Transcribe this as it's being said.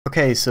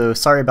Okay, so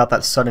sorry about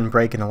that sudden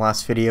break in the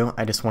last video.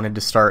 I just wanted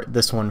to start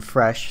this one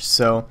fresh.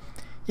 So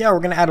yeah, we're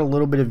going to add a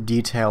little bit of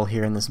detail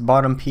here in this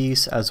bottom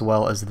piece as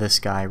well as this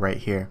guy right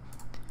here.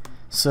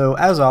 So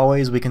as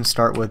always, we can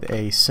start with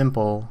a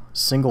simple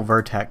single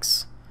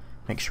vertex.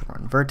 Make sure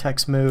we're in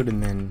vertex mode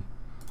and then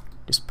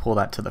just pull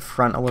that to the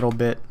front a little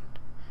bit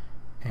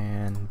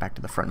and back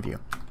to the front view.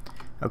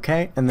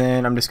 Okay, and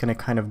then I'm just going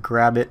to kind of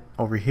grab it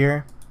over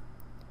here,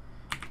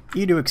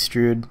 E to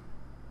extrude,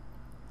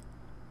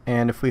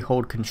 and if we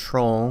hold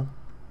control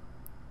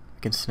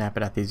we can snap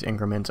it at these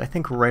increments. I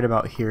think right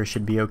about here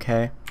should be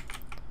okay.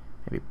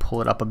 Maybe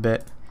pull it up a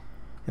bit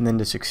and then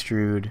just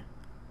extrude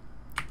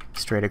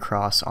straight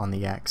across on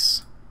the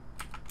X.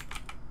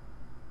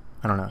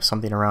 I don't know,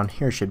 something around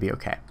here should be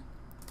okay.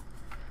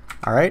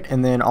 Alright,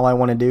 and then all I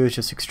want to do is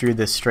just extrude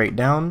this straight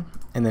down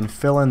and then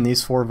fill in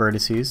these 4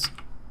 vertices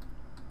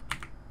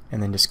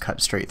and then just cut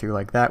straight through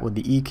like that with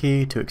the E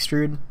key to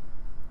extrude.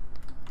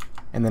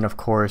 And then of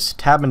course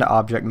tab into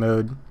object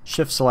mode,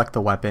 shift select the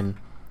weapon,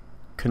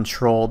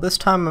 control, this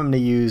time I'm going to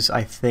use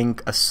I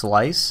think a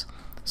slice,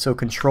 so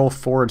control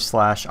 /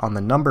 on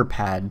the number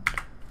pad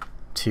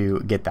to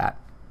get that.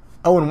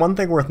 Oh, and one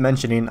thing worth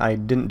mentioning, I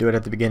didn't do it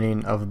at the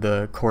beginning of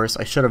the course,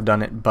 I should have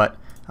done it, but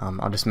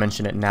I'll just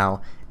mention it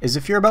now, is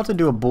if you're about to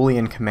do a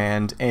Boolean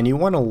command and you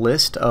want a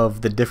list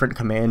of the different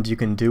commands you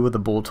can do with the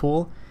bool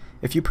tool,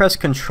 if you press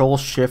Control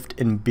Shift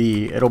and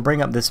B, it'll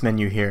bring up this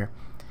menu here.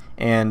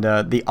 And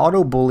the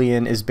auto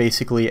boolean is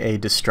basically a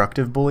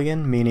destructive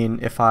boolean, meaning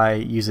if I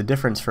use a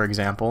difference, for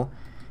example,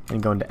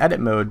 and go into edit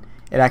mode,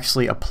 it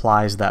actually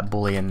applies that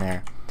boolean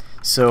there.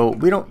 So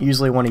we don't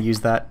usually want to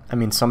use that. I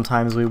mean,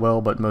 sometimes we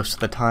will, but most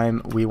of the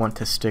time we want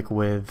to stick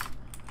with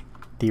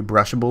the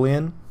brush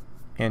boolean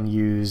and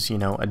use, you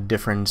know, a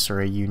difference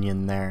or a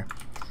union there.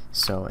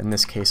 So in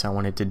this case I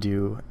wanted to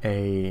do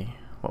a,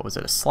 what was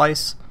it, a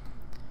slice.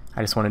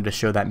 I just wanted to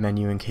show that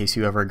menu in case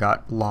you ever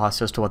got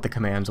lost as to what the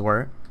commands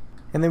were.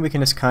 And then we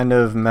can just kind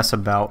of mess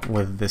about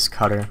with this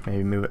cutter,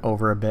 maybe move it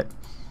over a bit,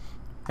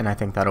 and I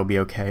think that'll be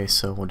okay.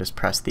 So we'll just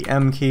press the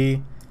M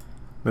key,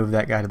 move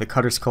that guy to the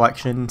cutters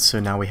collection,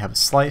 so now we have a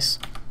slice.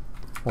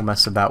 We'll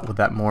mess about with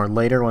that more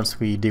later once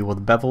we deal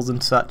with bevels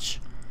and such.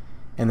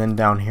 And then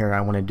down here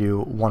I want to do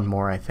one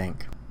more, I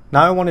think.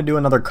 Now I want to do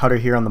another cutter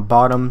here on the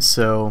bottom,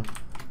 so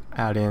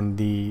add in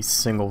the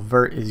single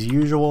vert as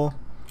usual,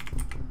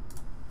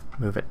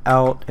 move it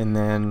out, and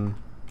then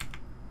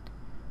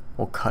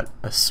we'll cut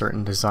a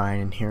certain design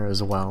in here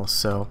as well.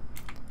 So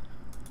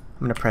I'm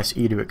going to press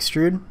E to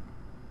extrude,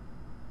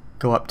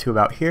 go up to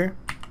about here,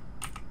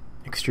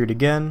 extrude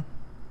again,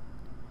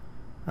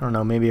 I don't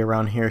know, maybe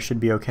around here should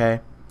be okay,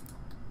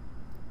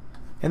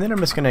 and then I'm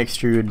just going to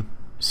extrude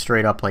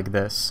straight up like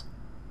this.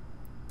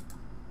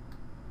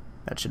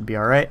 That should be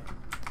alright,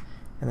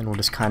 and then we'll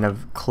just kind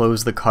of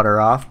close the cutter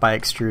off by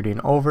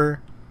extruding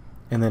over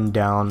and then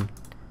down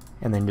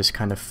and then just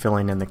kind of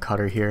filling in the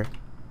cutter here.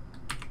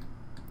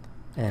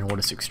 And we'll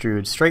just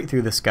extrude straight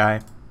through this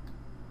guy,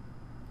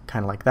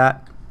 kind of like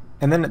that.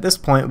 And then at this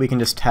point we can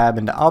just tab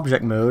into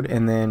object mode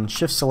and then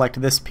shift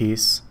select this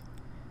piece,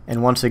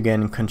 and once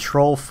again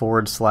control /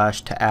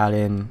 to add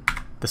in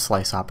the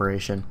slice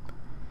operation.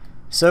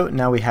 So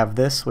now we have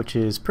this, which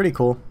is pretty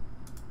cool.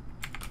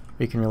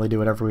 We can really do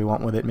whatever we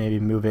want with it, maybe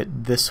move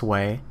it this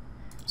way.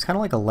 It's kind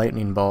of like a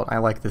lightning bolt. I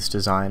like this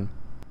design.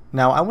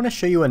 Now I want to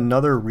show you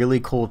another really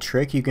cool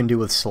trick you can do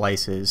with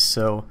slices.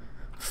 So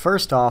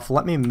first off,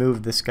 let me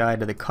move this guy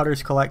to the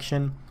cutters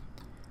collection.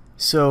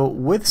 So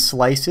with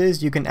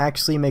slices, you can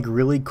actually make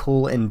really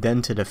cool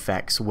indented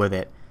effects with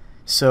it.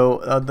 So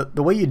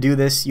the way you do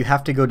this, you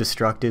have to go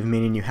destructive,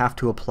 meaning you have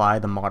to apply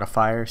the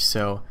modifier.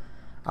 So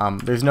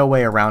there's no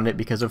way around it,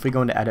 because if we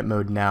go into edit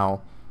mode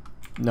now,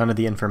 none of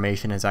the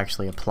information is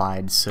actually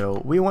applied.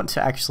 So we want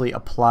to actually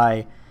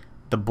apply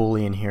the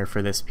boolean here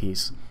for this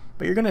piece.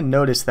 But you're going to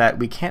notice that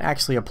we can't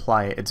actually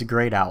apply it. It's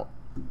grayed out.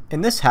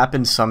 And this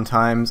happens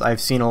sometimes.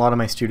 I've seen a lot of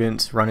my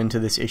students run into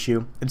this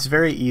issue. It's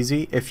very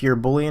easy. If your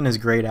boolean is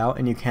grayed out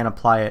and you can't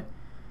apply it,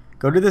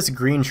 go to this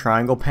green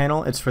triangle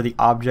panel. It's for the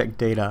object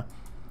data.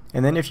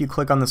 And then if you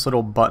click on this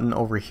little button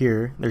over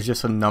here, there's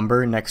just a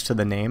number next to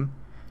the name.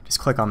 Just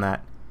click on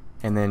that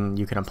and then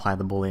you can apply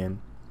the boolean.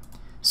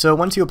 So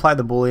once you apply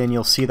the boolean,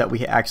 you'll see that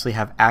we actually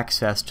have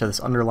access to this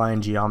underlying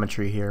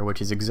geometry here,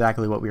 which is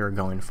exactly what we were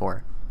going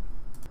for.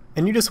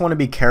 And you just want to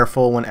be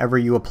careful whenever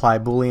you apply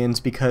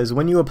booleans, because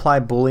when you apply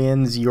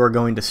booleans you are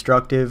going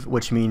destructive,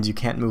 which means you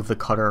can't move the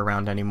cutter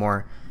around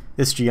anymore.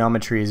 This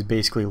geometry is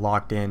basically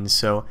locked in,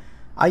 so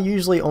I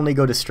usually only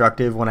go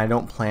destructive when I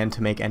don't plan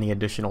to make any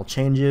additional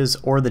changes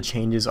or the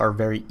changes are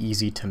very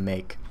easy to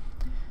make.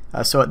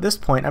 So at this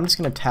point I'm just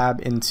going to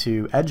tab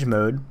into edge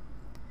mode,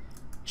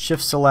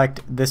 shift select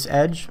this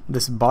edge,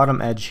 this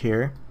bottom edge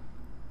here,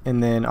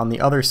 and then on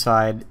the other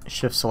side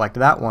shift select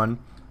that one.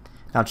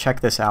 Now check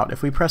this out.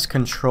 If we press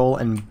Control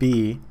and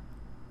B,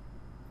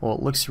 well,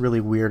 it looks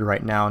really weird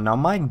right now. Now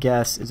my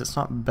guess is it's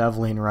not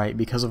beveling right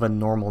because of a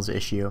normals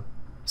issue.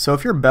 So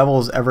if your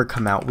bevels ever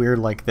come out weird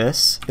like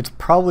this, it's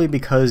probably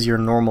because your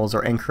normals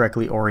are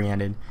incorrectly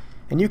oriented.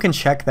 And you can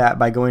check that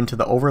by going to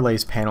the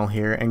overlays panel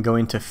here and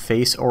going to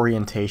face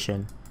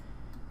orientation.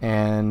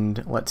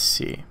 And let's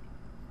see.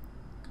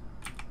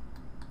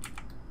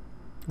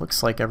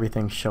 Looks like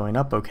everything's showing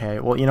up okay.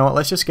 Well, you know what,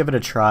 let's just give it a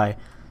try.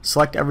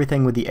 Select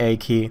everything with the A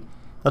key.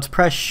 Let's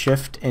press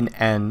Shift and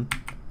N.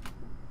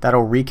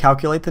 That'll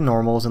recalculate the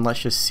normals, and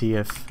let's just see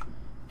if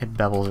it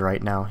bevels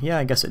right now. Yeah,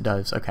 I guess it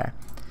does. Okay.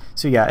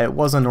 So yeah, it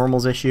was a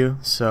normals issue,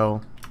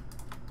 so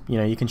you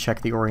know, you can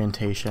check the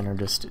orientation or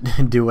just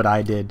do what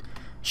I did.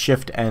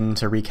 Shift N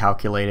to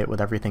recalculate it with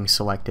everything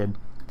selected.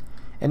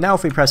 And now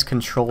if we press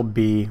Control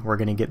B, we're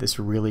going to get this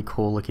really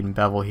cool looking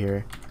bevel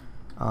here.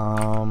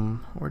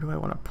 Where do I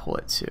want to pull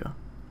it to?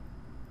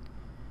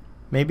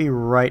 Maybe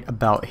right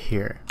about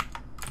here.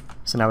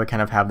 So now we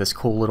kind of have this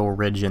cool little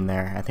ridge in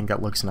there. I think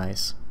that looks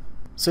nice.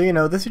 So you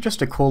know, this is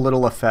just a cool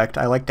little effect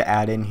I like to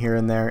add in here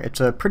and there. It's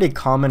a pretty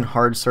common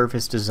hard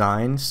surface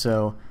design,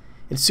 so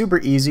it's super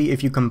easy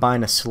if you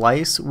combine a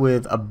slice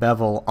with a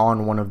bevel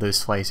on one of those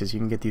slices. You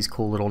can get these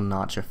cool little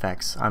notch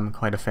effects. I'm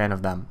quite a fan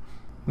of them.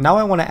 Now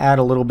I want to add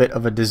a little bit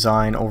of a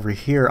design over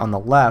here on the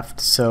left,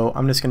 so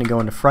I'm just going to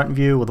go into front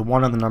view with a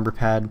 1 on the number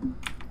pad,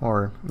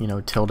 or you know,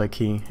 tilde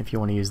key if you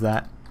want to use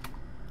that.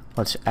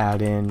 Let's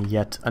add in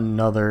yet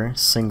another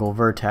single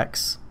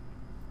vertex,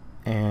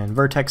 and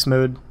vertex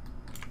mode,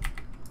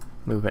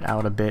 move it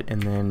out a bit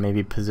and then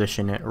maybe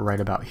position it right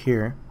about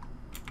here.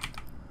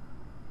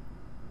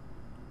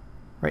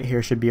 Right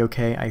here should be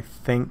okay, I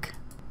think.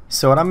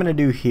 So what I'm going to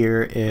do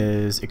here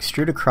is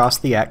extrude across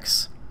the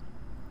X,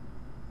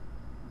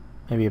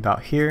 maybe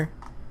about here,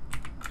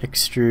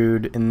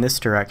 extrude in this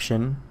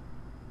direction.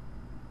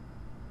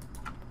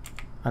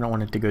 I don't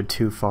want it to go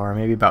too far,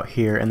 maybe about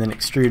here, and then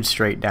extrude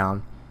straight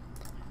down.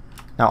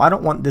 Now I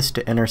don't want this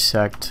to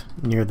intersect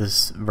near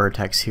this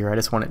vertex here, I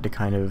just want it to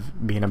kind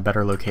of be in a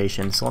better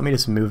location. So let me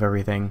just move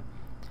everything,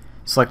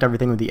 select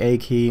everything with the A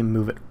key,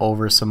 move it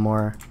over some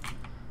more,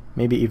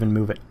 maybe even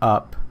move it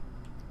up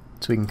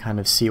so we can kind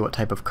of see what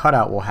type of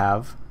cutout we'll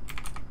have.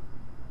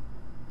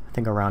 I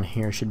think around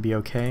here should be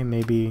okay.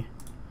 Maybe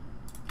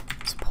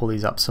let's pull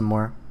these up some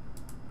more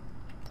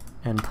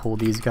and pull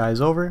these guys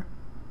over.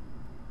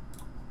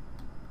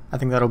 I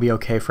think that'll be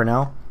okay for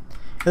now.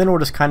 And then we'll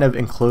just kind of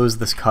enclose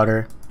this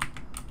cutter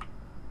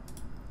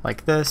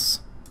like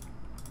this,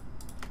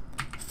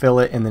 fill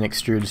it, and then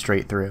extrude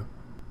straight through.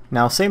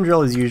 Now same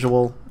drill as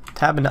usual,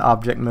 tab into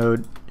object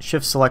mode,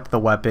 shift select the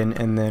weapon,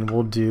 and then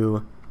we'll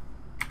do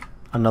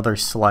another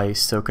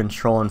slice, so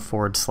control and /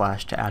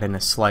 to add in a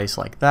slice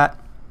like that,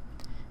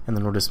 and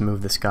then we'll just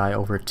move this guy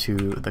over to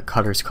the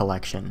cutters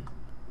collection.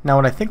 Now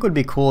what I think would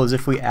be cool is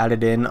if we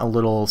added in a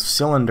little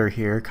cylinder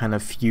here kind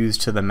of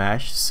fused to the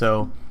mesh.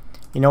 So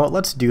you know what,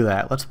 let's do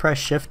that. Let's press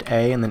Shift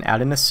A and then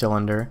add in a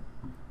cylinder.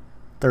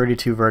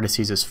 32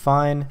 vertices is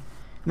fine,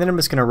 and then I'm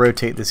just going to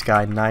rotate this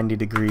guy 90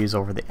 degrees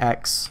over the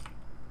X,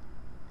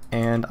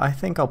 and I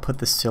think I'll put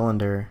the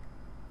cylinder,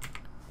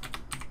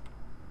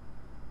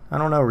 I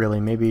don't know really,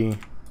 maybe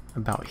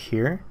about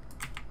here,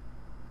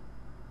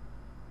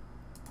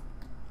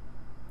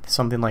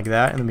 something like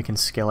that, and then we can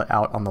scale it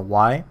out on the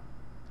Y.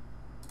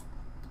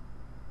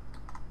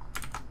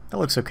 That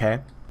looks okay.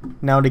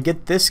 Now to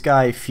get this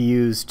guy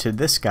fused to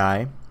this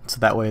guy, so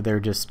that way they're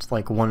just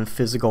like one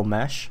physical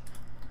mesh,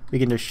 we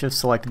can just shift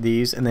select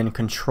these and then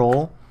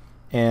control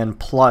and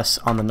plus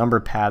on the number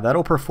pad.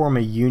 That'll perform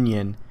a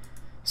union.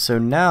 So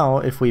now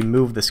if we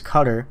move this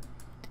cutter,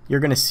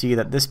 you're going to see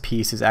that this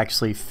piece is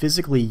actually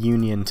physically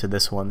union to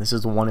this one. This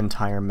is one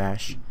entire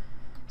mesh.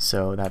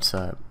 So that's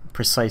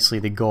precisely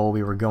the goal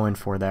we were going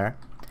for there.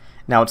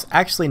 Now it's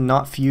actually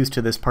not fused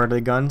to this part of the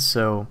gun,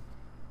 so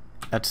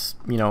that's,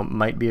 you know,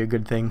 might be a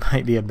good thing,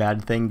 might be a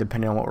bad thing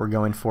depending on what we're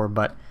going for,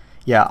 but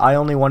yeah, I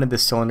only wanted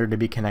this cylinder to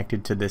be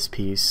connected to this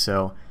piece,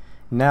 so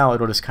now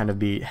it'll just kind of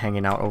be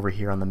hanging out over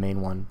here on the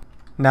main one.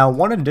 Now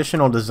one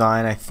additional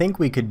design I think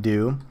we could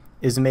do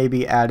is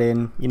maybe add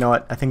in, you know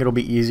what, I think it'll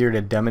be easier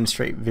to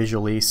demonstrate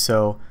visually,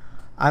 so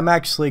I'm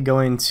actually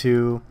going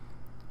to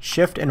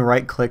shift and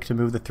right click to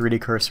move the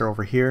 3D cursor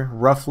over here,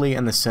 roughly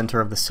in the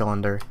center of the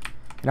cylinder,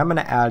 and I'm going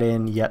to add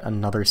in yet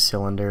another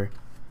cylinder,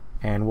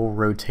 and we'll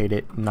rotate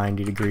it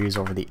 90 degrees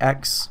over the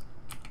X,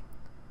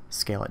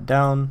 scale it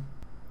down.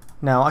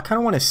 Now I kind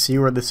of want to see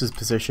where this is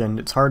positioned,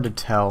 it's hard to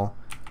tell.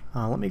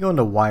 Let me go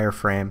into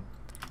wireframe.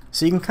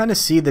 So you can kind of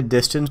see the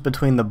distance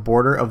between the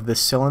border of this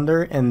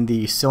cylinder and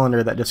the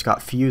cylinder that just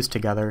got fused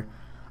together.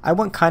 I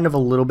want kind of a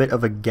little bit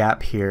of a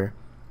gap here,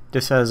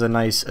 just as a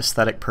nice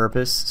aesthetic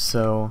purpose,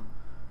 so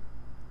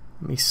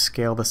let me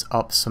scale this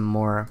up some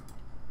more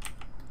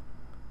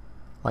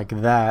like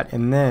that,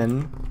 and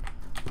then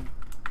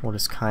we'll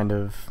just kind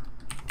of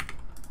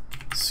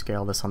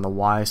scale this on the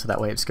Y so that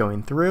way it's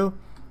going through.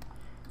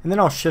 And then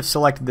I'll shift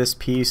select this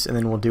piece, and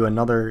then we'll do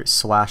another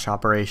slash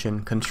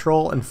operation,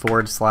 control and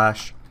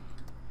 /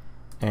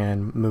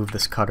 and move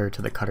this cutter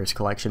to the cutters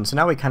collection. So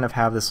now we kind of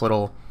have this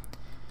little,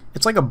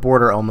 it's like a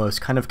border almost,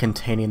 kind of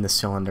containing the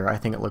cylinder. I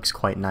think it looks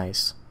quite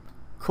nice.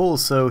 Cool,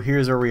 so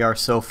here's where we are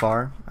so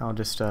far. I'll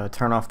just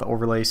turn off the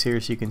overlays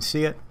here so you can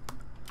see it.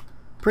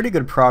 pretty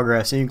good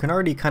progress, and you can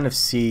already kind of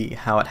see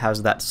how it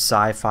has that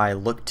sci-fi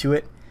look to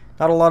it.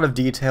 Not a lot of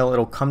detail,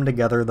 it'll come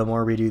together the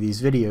more we do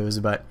these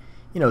videos, but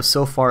you know,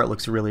 so far it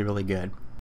looks really, really good.